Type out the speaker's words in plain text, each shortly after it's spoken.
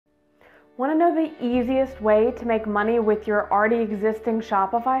Want to know the easiest way to make money with your already existing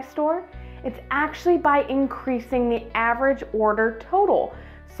Shopify store? It's actually by increasing the average order total.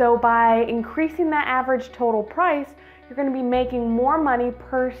 So by increasing that average total price, you're going to be making more money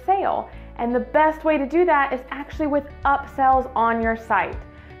per sale. And the best way to do that is actually with upsells on your site.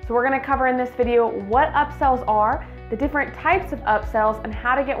 So we're going to cover in this video what upsells are, the different types of upsells, and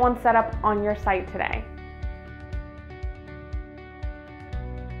how to get one set up on your site today.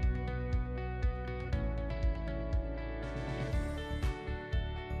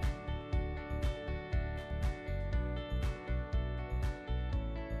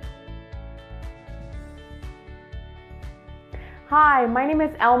 Hi, my name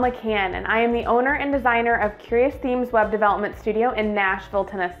is Elle McCann, and I am the owner and designer of Curious Themes Web Development Studio in Nashville,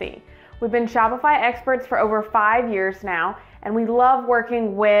 Tennessee. We've been Shopify experts for over 5 years now, and we love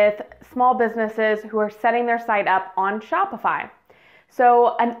working with small businesses who are setting their site up on Shopify.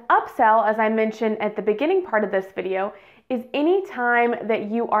 So an upsell, as I mentioned at the beginning part of this video, is any time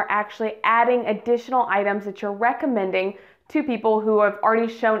that you are actually adding additional items that you're recommending to people who have already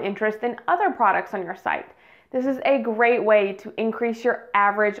shown interest in other products on your site. This is a great way to increase your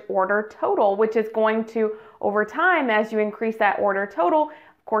average order total, which is going to, over time, as you increase that order total,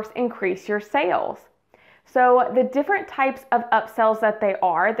 of course, increase your sales. So the different types of upsells that they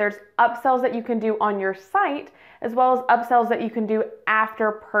are, there's upsells that you can do on your site, as well as upsells that you can do after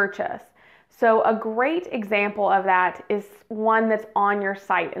purchase. So a great example of that is one that's on your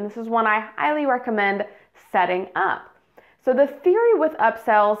site, and this is one I highly recommend setting up. So the theory with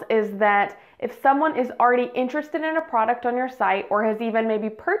upsells is that if someone is already interested in a product on your site or has even maybe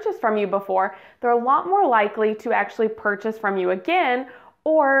purchased from you before, they're a lot more likely to actually purchase from you again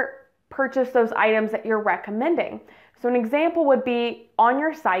or purchase those items that you're recommending. So an example would be on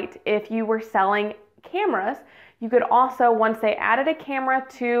your site, if you were selling cameras, you could also, once they added a camera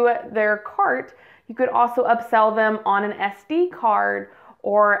to their cart, you could also upsell them on an SD card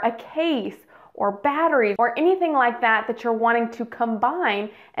or a case or batteries or anything like that that you're wanting to combine,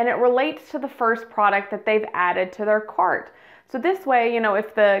 and it relates to the first product that they've added to their cart. So this way,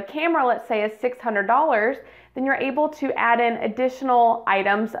 if the camera, let's say, is $600, then you're able to add in additional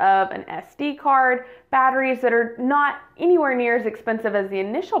items of an SD card, batteries that are not anywhere near as expensive as the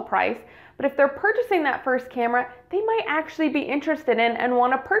initial price, but if they're purchasing that first camera, they might actually be interested in and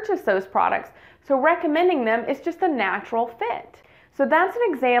want to purchase those products. So recommending them is just a natural fit. So that's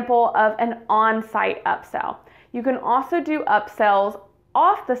an example of an on-site upsell. You can also do upsells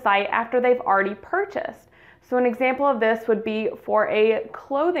off the site after they've already purchased. So an example of this would be for a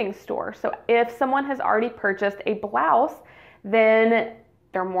clothing store. So if someone has already purchased a blouse, then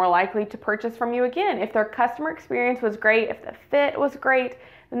they're more likely to purchase from you again. If their customer experience was great, if the fit was great,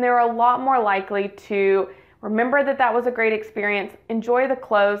 then they're a lot more likely to remember that that was a great experience, enjoy the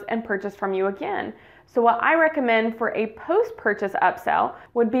clothes, and purchase from you again. So what I recommend for a post-purchase upsell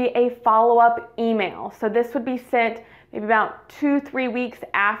would be a follow-up email. So this would be sent maybe about 2-3 weeks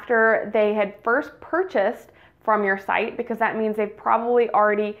after they had first purchased from your site, because that means they've probably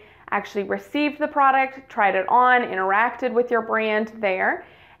already actually received the product, tried it on, interacted with your brand there.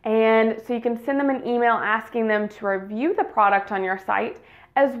 And so you can send them an email asking them to review the product on your site,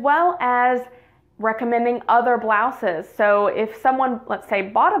 as well as recommending other blouses. So if someone, let's say,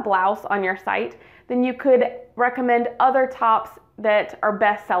 bought a blouse on your site, then you could recommend other tops that are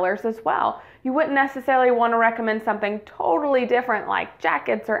best sellers as well. You wouldn't necessarily want to recommend something totally different like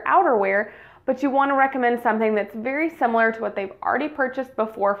jackets or outerwear, but you want to recommend something that's very similar to what they've already purchased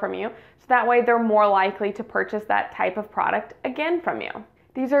before from you, so that way they're more likely to purchase that type of product again from you.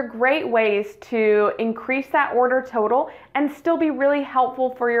 These are great ways to increase that order total and still be really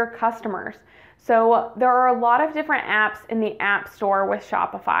helpful for your customers. So there are a lot of different apps in the App Store with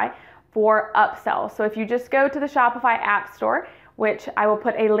Shopify for upsells. So if you just go to the Shopify App Store, which I will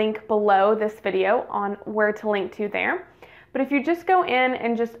put a link below this video on where to link to there. But if you just go in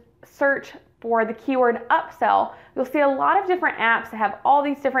and just search for the keyword upsell, you'll see a lot of different apps that have all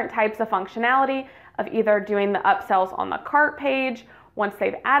these different types of functionality of either doing the upsells on the cart page, once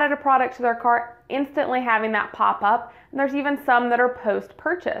they've added a product to their cart, instantly having that pop up. And there's even some that are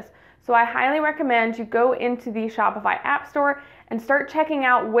post-purchase. So I highly recommend you go into the Shopify App Store and start checking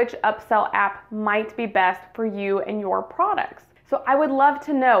out which upsell app might be best for you and your products. So I would love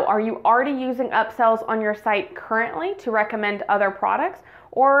to know, are you already using upsells on your site currently to recommend other products?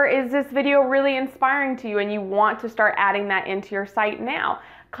 Or is this video really inspiring to you and you want to start adding that into your site now?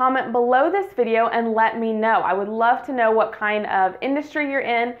 Comment below this video and let me know. I would love to know what kind of industry you're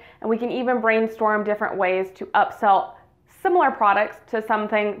in, and we can even brainstorm different ways to upsell similar products to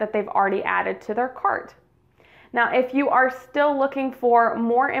something that they've already added to their cart. Now, if you are still looking for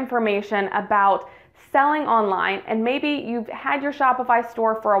more information about selling online, and maybe you've had your Shopify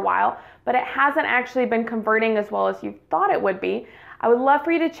store for a while, but it hasn't actually been converting as well as you thought it would be, I would love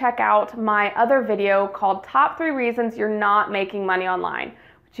for you to check out my other video called Top 3 Reasons You're Not Making Money Online,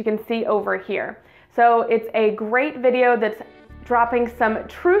 which you can see over here. So it's a great video that's dropping some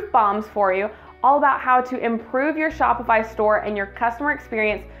truth bombs for you, all about how to improve your Shopify store and your customer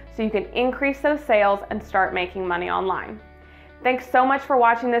experience so you can increase those sales and start making money online. Thanks so much for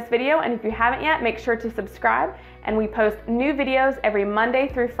watching this video, and if you haven't yet, make sure to subscribe, and we post new videos every Monday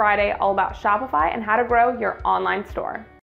through Friday all about Shopify and how to grow your online store.